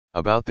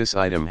About this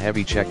item: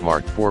 heavy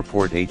checkmark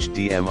 4-port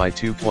HDMI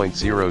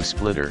 2.0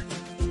 splitter,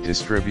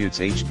 distributes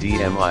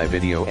HDMI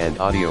video and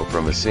audio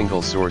from a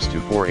single source to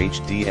 4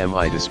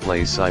 HDMI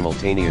displays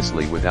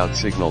simultaneously without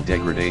signal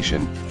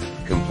degradation,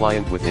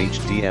 compliant with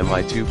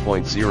HDMI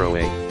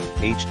 2.0A,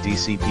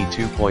 HDCP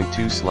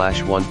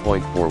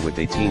 2.2/1.4 with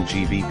 18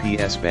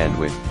 Gbps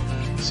bandwidth,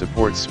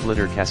 supports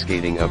splitter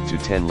cascading up to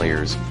 10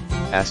 layers,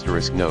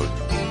 *note,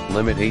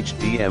 limit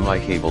HDMI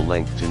cable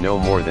length to no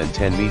more than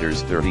 10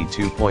 meters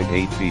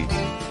 32.8 feet.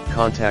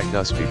 Contact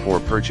us before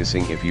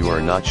purchasing if you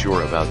are not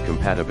sure about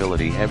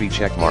compatibility. Heavy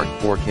checkmark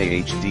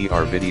 4K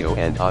HDR video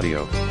and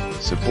audio,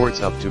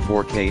 supports up to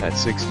 4K at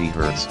 60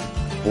 Hz,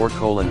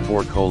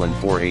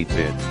 4:4:4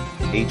 8-bit,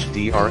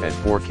 HDR at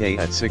 4K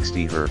at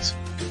 60 Hz,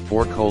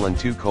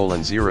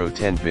 4:2:0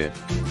 10-bit,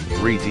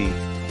 3D,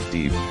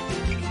 deep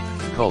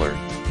color,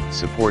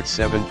 supports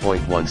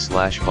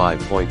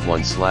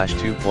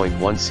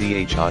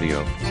 7.1/5.1/2.1 ch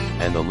audio,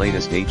 and the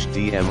latest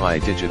HDMI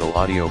digital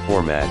audio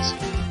formats.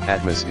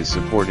 Atmos is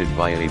supported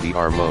via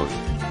AVR mode.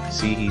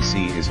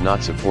 CEC is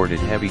not supported.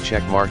 Heavy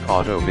checkmark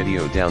auto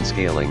video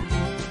downscaling,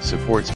 supports